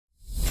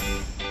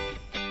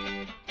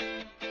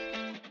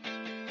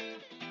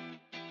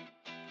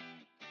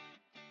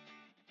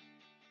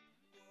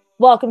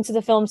Welcome to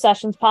the Film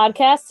Sessions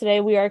podcast.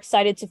 Today we are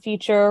excited to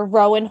feature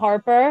Rowan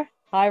Harper.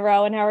 Hi,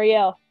 Rowan. How are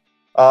you?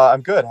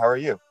 I'm good. How are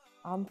you?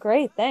 I'm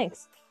great,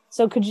 thanks.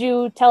 So could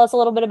you tell us a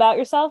little bit about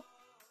yourself?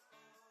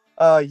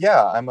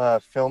 Yeah, I'm a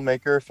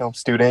filmmaker, film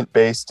student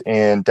based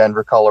in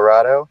Denver,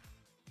 Colorado.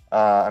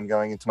 I'm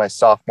going into my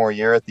sophomore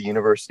year at the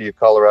University of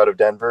Colorado,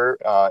 Denver,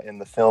 in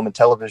the film and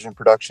television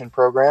production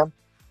program.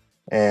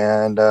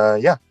 And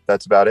yeah,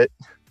 that's about it.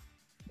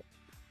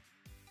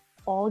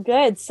 All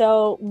good.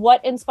 So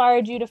what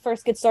inspired you to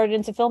first get started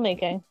into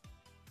filmmaking?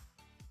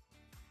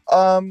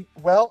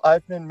 Well,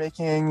 I've been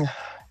making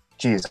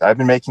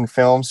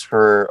films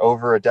for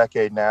over a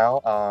decade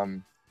now.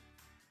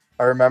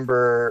 I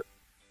remember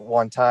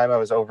one time I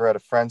was over at a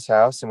friend's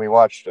house and we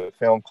watched a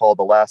film called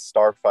The Last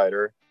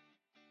Starfighter,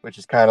 which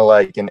is kind of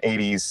like an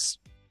 80s,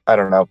 I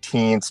don't know,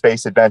 teen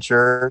space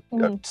adventure, a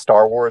Mhm.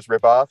 Star Wars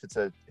ripoff. It's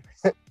a,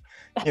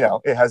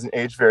 it hasn't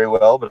aged very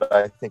well, but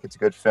I think it's a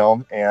good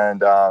film.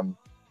 And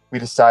we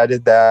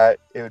decided that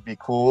it would be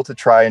cool to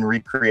try and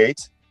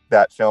recreate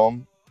that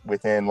film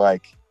within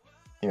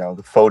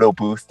the photo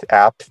booth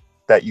app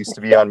that used to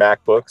be on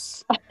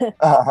MacBooks.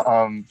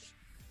 um,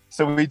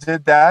 so we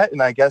did that.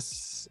 And I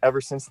guess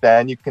ever since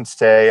then, you can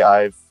say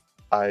I've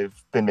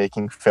been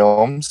making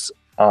films.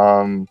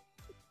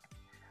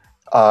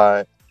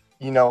 Uh,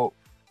 you know,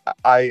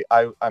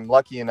 I'm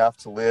lucky enough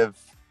to live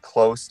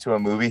close to a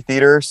movie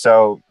theater,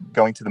 so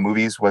going to the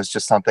movies was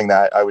just something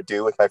that I would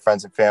do with my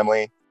friends and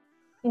family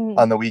Mhm.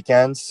 on the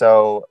weekends.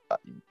 So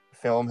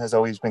film has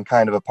always been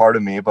kind of a part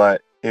of me,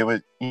 but it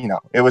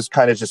was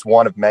kind of just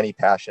one of many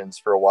passions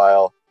for a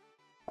while.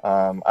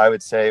 I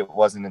would say it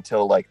wasn't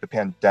until like the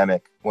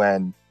pandemic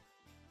when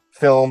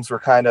films were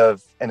kind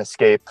of an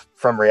escape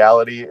from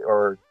reality,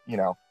 or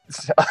a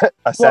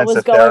What sense was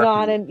of going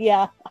on? therapy. And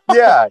yeah.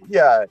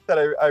 Yeah,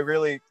 that I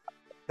really,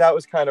 that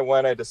was kind of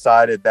when I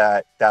decided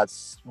that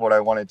that's what I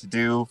wanted to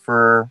do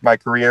for my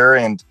career.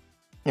 And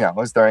it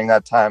was during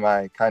that time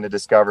I kind of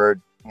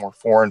discovered more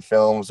foreign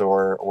films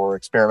or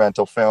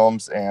experimental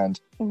films, and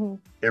Mhm.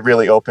 it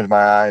really opened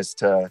my eyes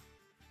to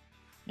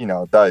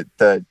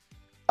the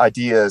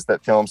ideas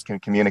that films can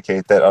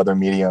communicate that other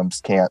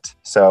mediums can't.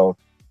 So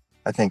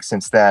I think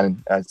since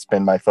then it's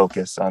been my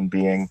focus on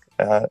being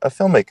a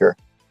filmmaker.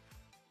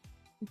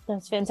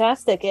 That's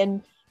fantastic.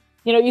 And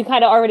you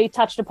kind of already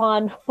touched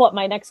upon what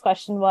my next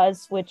question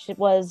was, which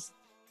was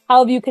how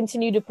have you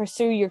continued to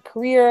pursue your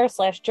career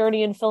slash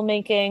journey in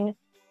filmmaking?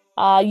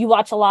 You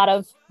watch a lot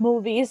of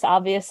movies,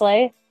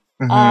 obviously.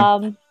 Hmm.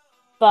 Um,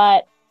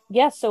 but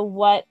yeah, so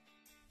what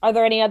are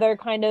there any other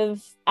kind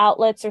of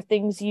outlets or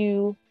things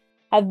you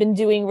have been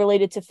doing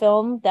related to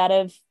film that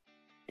have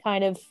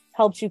kind of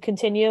helped you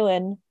continue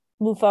and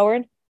move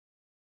forward?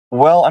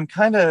 Well, I'm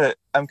kind of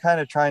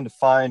trying to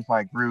find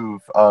my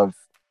groove of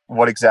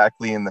what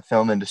exactly in the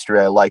film industry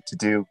I like to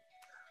do.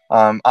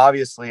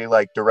 Obviously,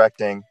 like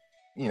directing,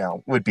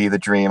 would be the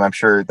dream. I'm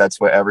sure that's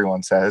what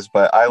everyone says,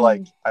 but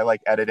Mm. I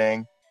like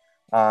editing.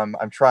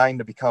 I'm trying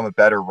to become a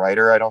better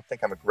writer. I don't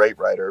think I'm a great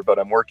writer, but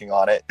I'm working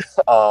on it.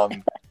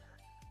 um,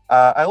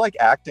 I like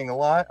acting a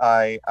lot.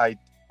 I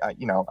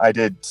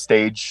did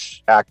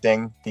stage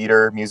acting,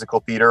 theater, musical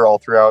theater all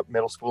throughout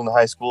middle school and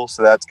high school.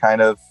 So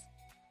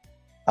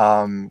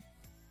um,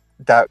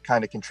 that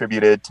kind of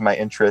contributed to my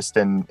interest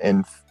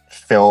in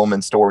film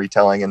and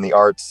storytelling and the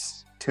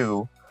arts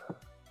too.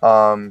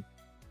 Um,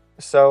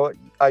 so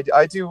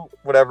I do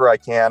whatever I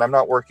can. I'm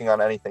not working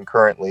on anything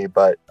currently,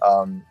 but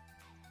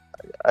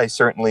I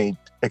certainly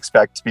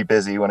expect to be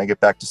busy when I get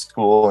back to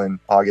school in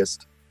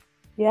August.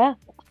 Yeah.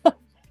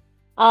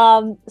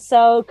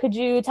 So could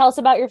you tell us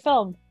about your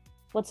film?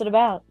 What's it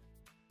about?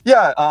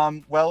 Yeah,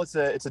 well, it's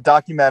a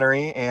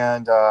documentary,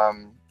 and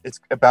it's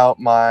about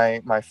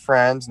my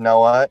friend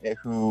Noah,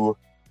 who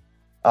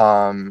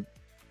um,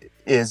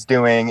 is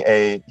doing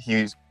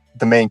he's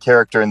the main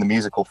character in the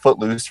musical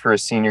Footloose for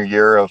his senior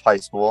year of high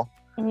school.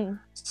 Mhm.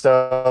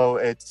 So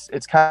it's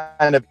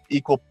kind of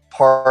equal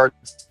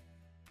parts,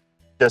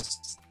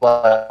 just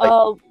like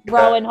Oh,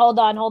 Rowan, a, hold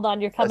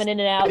on. You're a coming in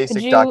and out. Could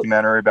basic you?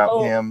 documentary about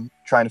Oh, him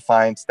trying to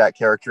find that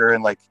character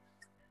and like.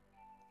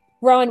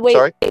 Rowan, wait.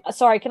 Sorry.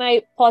 Sorry, can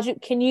I pause you?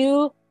 Can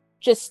you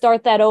just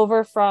start that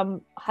over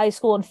from high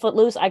school and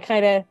Footloose?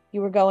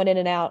 You were going in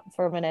and out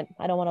for a minute.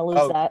 I don't want to lose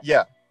Oh that.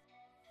 yeah,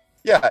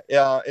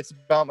 yeah. It's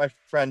about my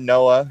friend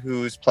Noah,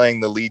 who's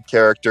playing the lead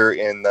character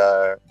in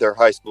their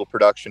high school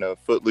production of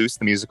Footloose,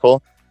 the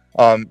musical.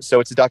 So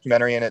it's a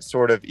documentary, and it's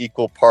sort of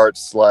equal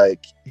parts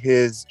like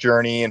his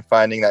journey and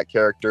finding that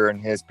character and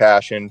his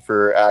passion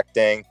for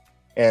acting,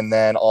 and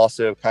then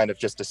also kind of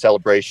just a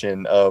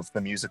celebration of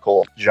the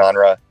musical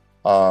genre.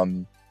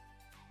 Um,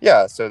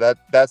 yeah, so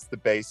that's the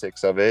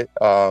basics of it.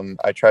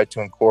 I tried to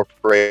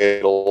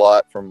incorporate a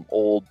lot from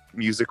old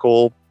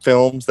musical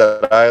films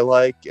that I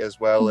like, as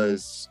well Mhm.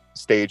 as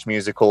stage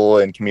musical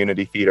and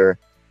community theater.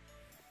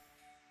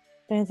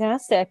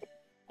 Fantastic.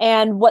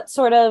 And what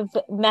sort of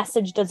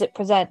message does it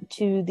present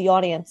to the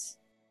audience?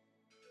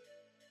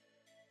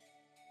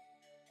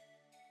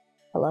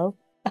 Hello,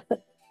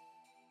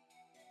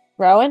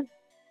 Rowan?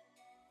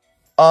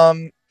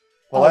 Um,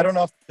 Well, I don't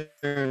know if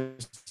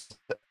there's.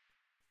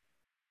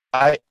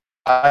 I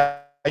I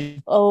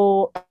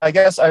I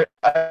guess I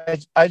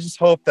just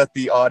hope that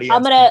the audience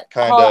can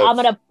kind of. I'm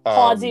gonna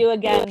pause you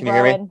again, can you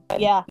hear me? Rowan.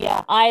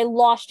 Yeah. I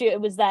lost you.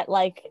 It was that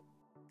like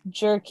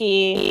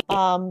jerky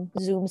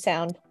Zoom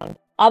sound.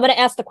 I'm gonna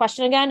ask the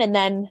question again, and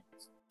then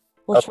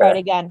we'll try it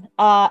again.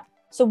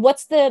 So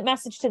what's the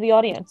message to the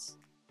audience?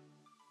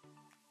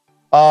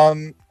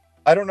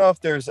 I don't know if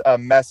there's a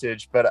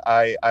message, but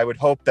I would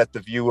hope that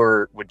the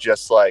viewer would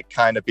just like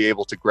kind of be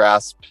able to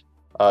grasp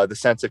the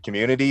sense of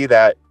community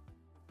that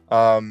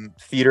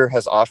theater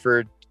has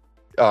offered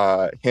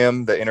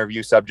him, the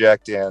interview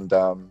subject, and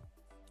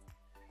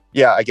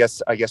I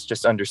guess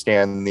just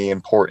understand the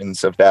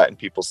importance of that in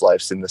people's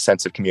lives, and the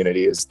sense of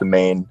community is the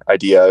main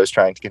idea I was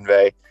trying to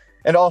convey.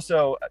 And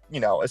also,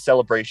 a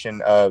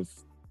celebration of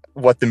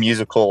what the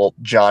musical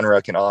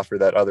genre can offer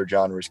that other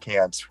genres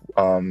can't.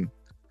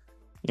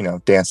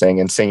 Dancing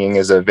and singing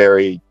is a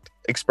very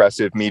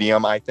expressive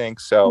medium, I think.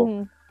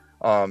 So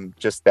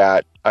just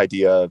that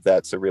idea of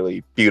that's a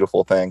really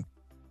beautiful thing.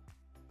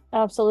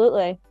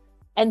 Absolutely.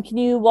 And can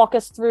you walk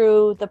us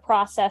through the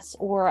process,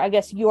 or I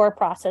guess your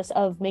process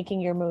of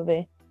making your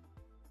movie?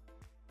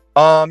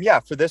 For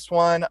this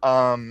one,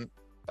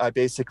 I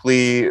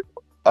basically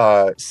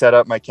set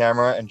up my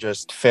camera and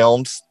just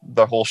filmed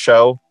the whole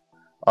show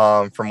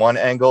from one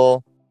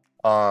angle.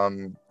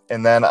 And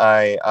then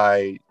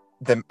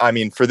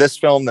for this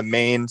film, the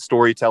main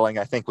storytelling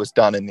I think was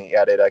done in the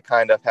edit. I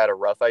kind of had a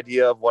rough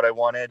idea of what I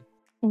wanted.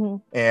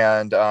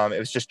 And it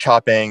was just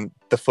chopping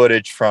the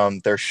footage from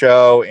their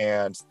show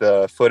and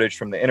the footage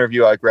from the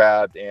interview I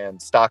grabbed,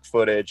 and stock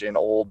footage and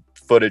old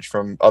footage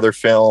from other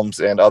films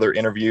and other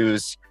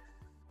interviews,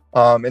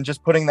 and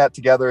just putting that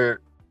together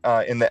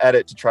in the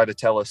edit to try to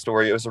tell a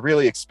story. It was a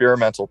really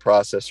experimental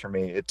process for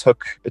me. It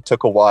took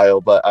a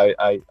while, but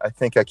I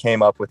think I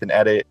came up with an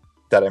edit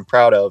that I'm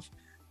proud of.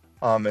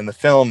 And the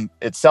film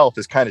itself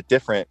is kind of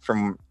different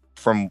from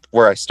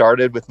where I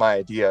started with my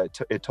idea.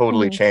 It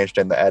totally changed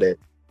in the edit.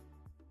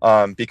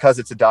 Because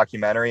it's a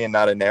documentary and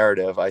not a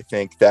narrative, I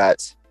think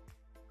that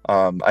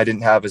I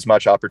didn't have as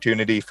much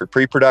opportunity for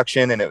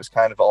pre-production, and it was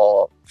kind of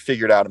all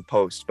figured out in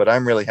post, but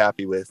I'm really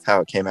happy with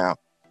how it came out.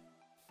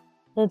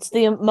 That's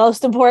the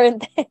most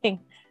important thing.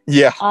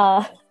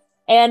 Yeah.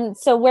 And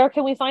so where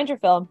can we find your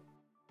film?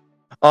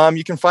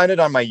 You can find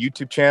it on my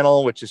YouTube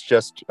channel, which is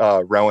just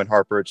Rowan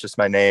Harper. It's just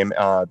my name.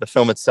 The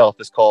film itself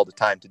is called A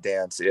Time to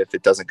Dance. If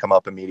it doesn't come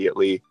up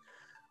immediately,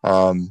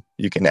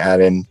 you can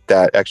add in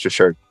that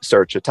extra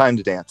search, A Time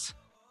to Dance.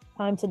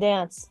 Time to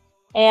Dance.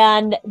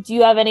 And do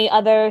you have any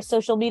other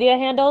social media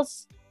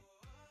handles?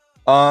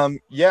 My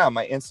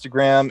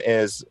Instagram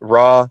is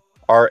RAH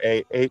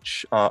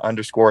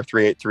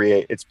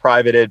 _3838. It's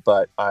privated,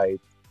 but I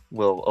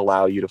will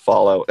allow you to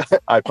follow.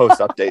 I post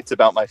updates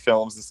about my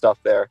films and stuff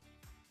there.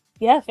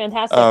 Yeah,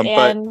 fantastic.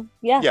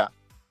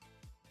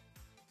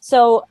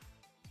 So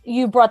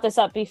you brought this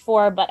up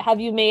before, but have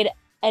you made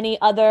any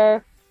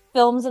other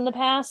films in the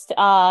past,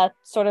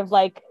 sort of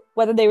like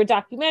whether they were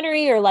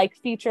documentary or like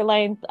feature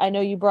length? I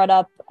know you brought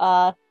up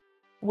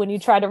when you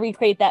try to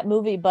recreate that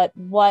movie, but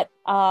what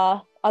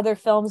other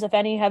films, if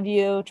any, have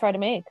you tried to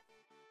make?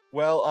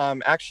 Well,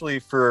 actually,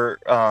 for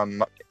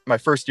my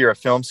first year of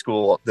film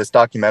school, this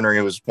documentary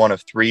was one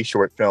of 3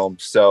 short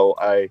films. So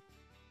I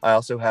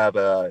also have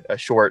a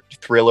short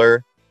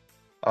thriller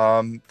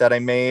that I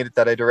made,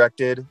 that I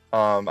directed.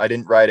 I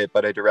didn't write it,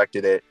 but I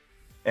directed it,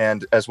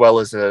 and as well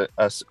as a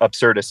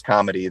absurdist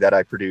comedy that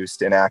I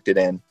produced and acted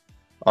in.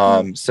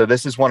 So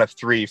this is one of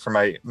 3 for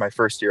my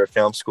first year of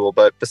film school.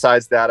 But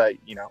besides that, I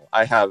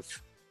have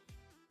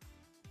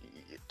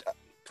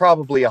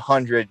probably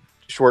 100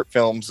 short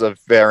films of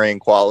varying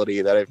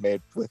quality that I've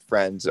made with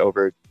friends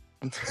over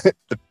the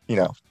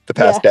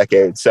past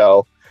decade.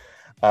 So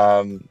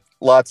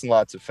lots and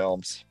lots of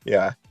films.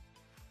 Yeah.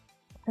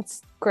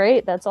 That's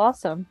great. That's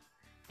awesome.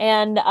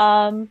 And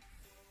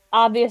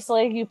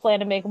obviously you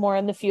plan to make more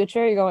in the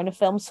future. You're going to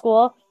film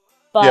school,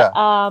 but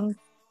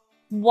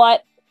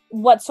what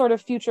sort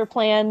of future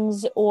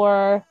plans,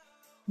 or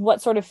what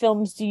sort of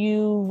films do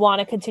you want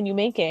to continue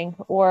making,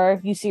 or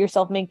you see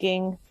yourself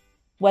making,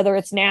 whether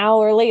it's now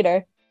or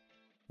later?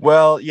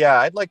 Well, yeah,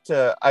 I'd like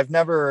to. I've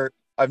never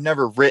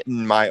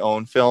written my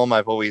own film.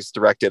 I've always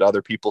directed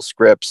other people's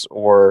scripts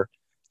or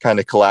kind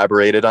of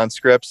collaborated on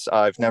scripts.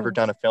 I've never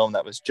done a film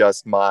that was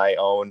just my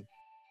own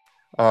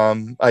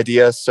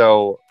idea.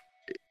 So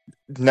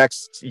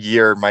next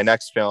year, my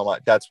next film,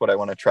 that's what I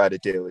want to try to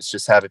do, is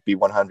just have it be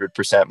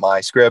 100%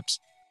 my script.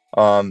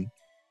 Well,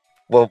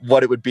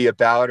 what it would be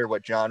about or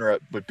what genre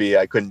it would be,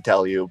 I couldn't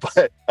tell you,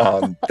 but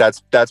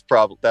that's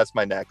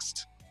my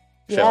next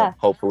film,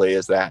 hopefully,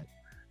 is that.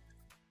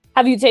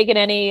 Have you taken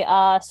any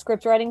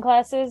script writing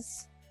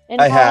classes in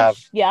college? I have.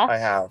 Yeah. I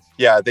have.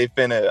 Yeah, they've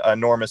been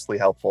enormously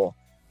helpful.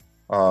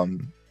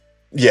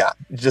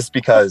 Just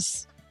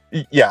because,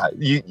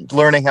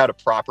 learning how to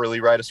properly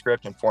write a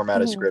script and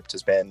format a script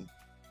has been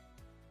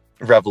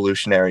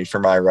revolutionary for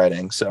my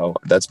writing. So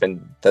that's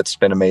been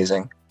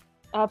amazing.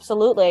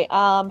 Absolutely.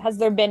 Has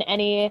there been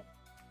any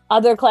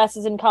other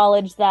classes in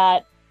college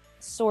that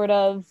sort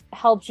of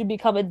helped you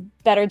become a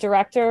better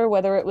director,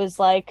 whether it was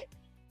like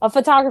a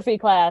photography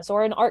class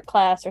or an art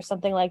class or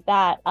something like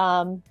that.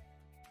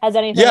 Has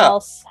anything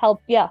else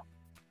helped? Yeah.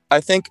 I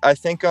think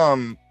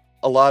a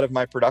lot of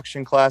my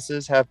production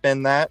classes have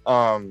been that.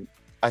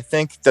 I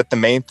think that the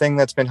main thing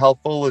that's been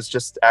helpful is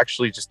just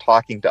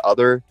talking to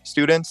other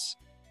students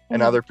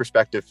and other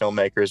prospective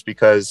filmmakers,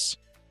 because,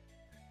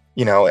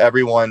 you know,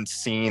 everyone's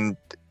seen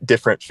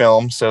different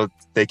films, so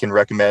they can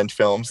recommend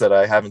films that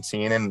I haven't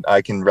seen, and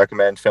I can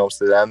recommend films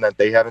to them that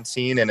they haven't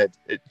seen. And it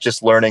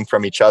just learning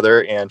from each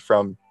other and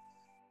from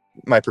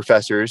my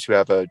professors who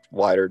have a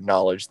wider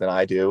knowledge than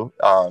I do.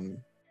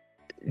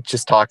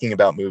 Just talking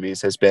about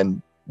movies has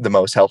been the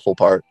most helpful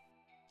part.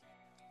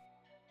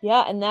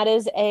 Yeah, and that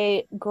is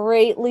a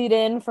great lead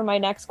in for my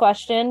next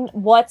question.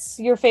 What's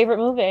your favorite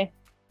movie?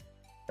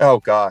 Oh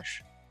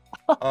gosh.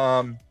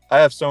 I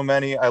have so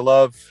many. I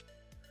love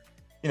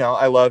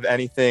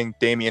anything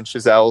Damien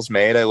Chazelle's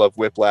made. I love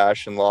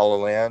Whiplash and La La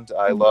Land.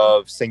 I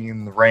love Singing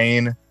in the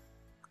Rain.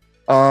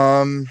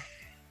 I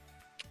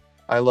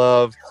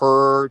love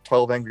Her,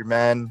 12 Angry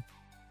Men.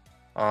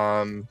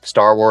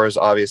 Star Wars,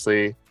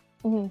 obviously.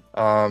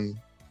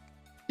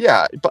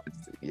 Yeah, but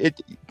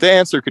the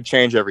answer could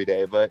change every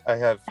day, but I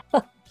have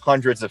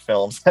hundreds of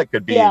films that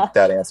could be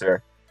that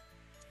answer.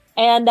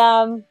 And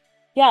La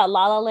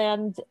La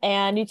Land,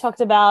 and you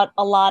talked about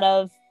a lot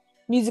of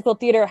musical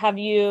theater. Have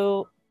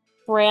you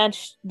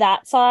branched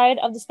that side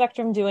of the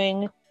spectrum,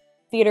 doing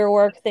theater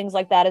work, things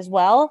like that as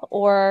well?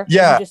 Or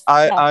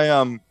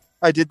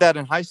I did that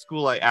in high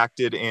school. I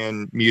acted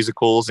in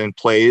musicals and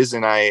plays,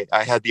 and I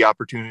had the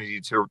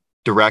opportunity to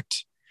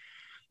direct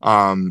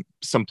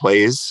some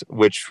plays,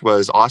 which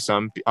was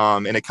awesome.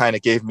 And it kind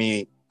of gave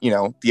me, you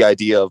know, the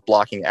idea of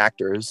blocking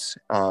actors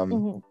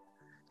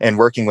and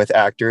working with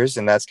actors.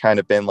 And that's kind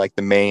of been like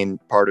the main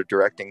part of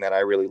directing that I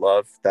really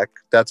love.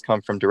 That's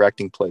come from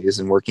directing plays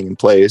and working in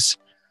plays.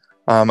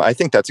 I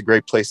think that's a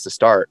great place to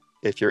start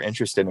if you're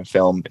interested in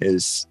film,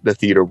 is the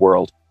theater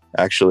world,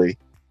 actually.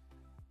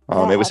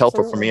 It was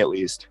helpful for me, at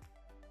least.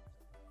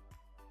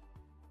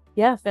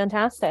 Yeah,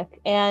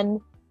 fantastic.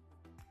 And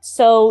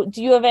so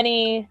do you have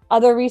any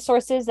other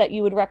resources that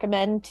you would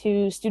recommend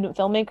to student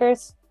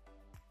filmmakers?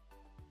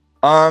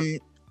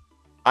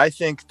 I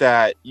think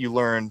that you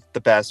learn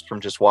the best from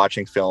just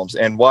watching films,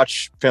 and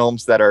watch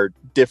films that are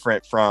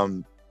different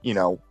from, you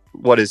know,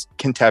 what is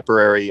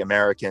contemporary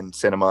American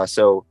cinema.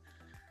 So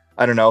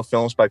I don't know,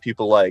 films by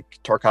people like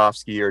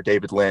Tarkovsky or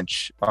David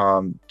Lynch,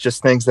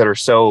 just things that are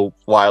so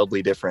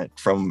wildly different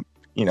from,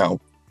 you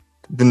know,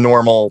 the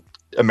normal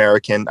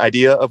American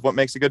idea of what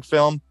makes a good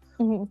film.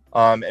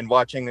 And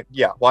watching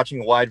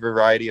a wide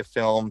variety of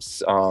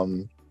films.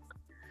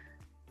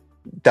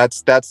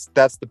 That's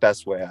the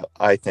best way,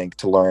 I think,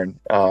 to learn.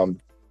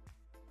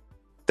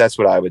 That's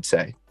what I would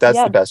say.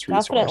 That's the best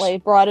resource. Definitely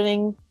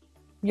broadening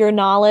your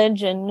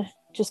knowledge and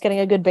just getting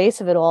a good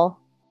base of it all.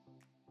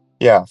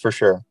 Yeah, for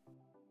sure.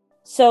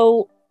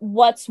 So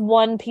what's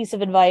one piece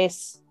of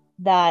advice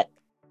that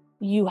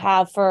you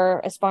have for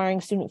aspiring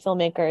student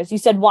filmmakers? You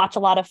said watch a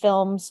lot of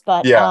films,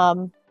 but do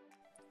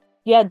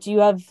you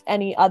have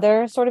any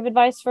other sort of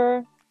advice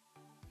for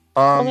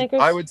filmmakers?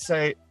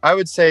 I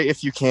would say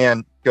if you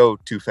can, go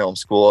to film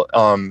school.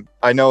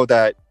 I know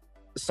that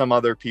some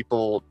other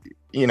people,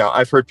 you know,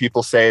 I've heard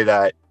people say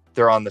that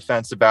they're on the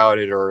fence about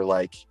it, or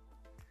like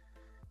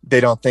they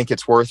don't think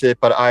it's worth it,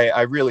 but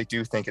I really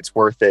do think it's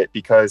worth it,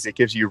 because it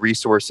gives you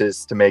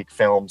resources to make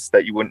films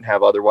that you wouldn't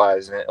have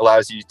otherwise, and it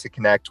allows you to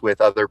connect with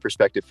other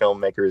prospective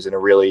filmmakers in a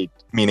really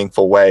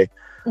meaningful way.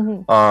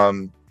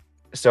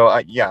 So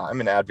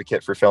I'm an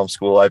advocate for film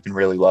school. I've been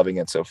really loving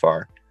it so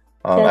far.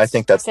 I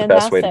think that's fantastic. The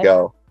best way to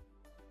go.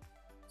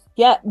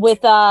 Yeah,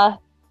 with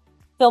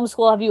film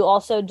school, have you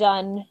also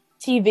done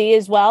TV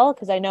as well?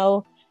 Because I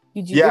know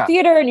you do your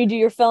theater and you do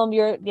your film.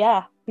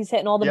 He's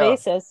hitting all the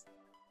bases.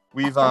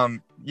 I've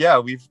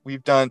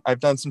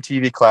done some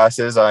TV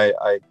classes.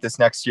 I this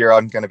next year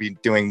I'm going to be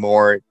doing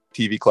more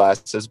TV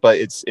classes, but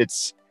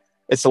it's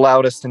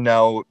allowed us to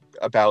know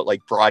about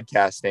like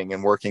broadcasting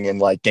and working in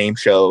like game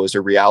shows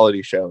or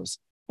reality shows.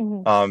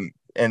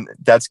 And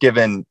that's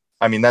given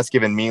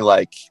me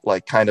like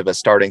kind of a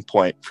starting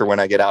point for when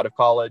I get out of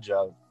college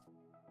of,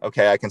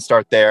 okay, I can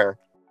start there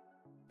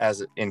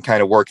and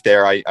kind of work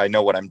there. I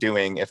know what I'm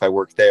doing if I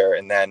work there,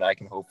 and then I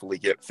can hopefully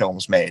get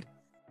films made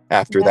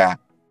after that.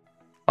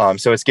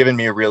 So it's given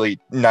me a really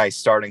nice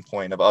starting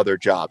point of other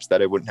jobs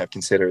that I wouldn't have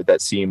considered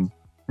that seem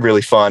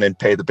really fun and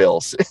pay the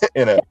bills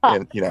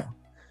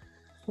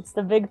It's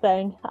the big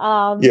thing.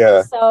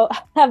 So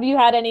have you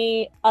had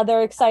any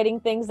other exciting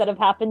things that have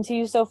happened to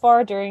you so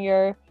far during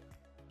your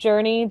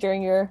journey,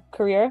 during your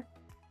career?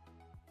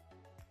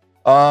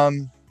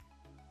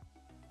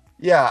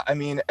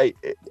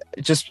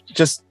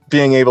 Just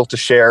being able to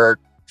share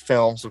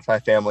films with my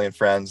family and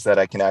friends that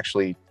I can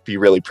actually be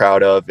really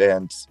proud of,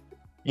 and,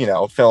 you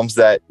know, films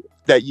that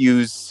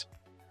use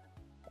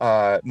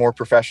more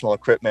professional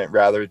equipment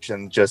rather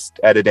than just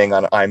editing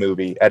on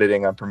iMovie,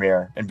 editing on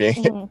Premiere, and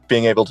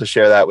being able to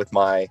share that with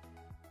my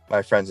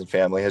friends and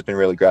family has been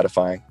really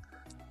gratifying.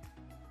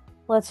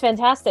 Well, that's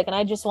fantastic. And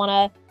I just want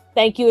to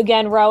thank you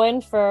again, Rowan,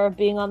 for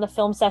being on the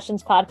Film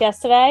Sessions podcast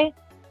today.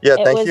 Yeah,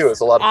 thank you. It was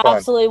a lot of fun.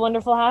 Absolutely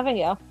wonderful having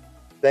you.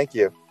 Thank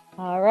you.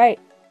 All right.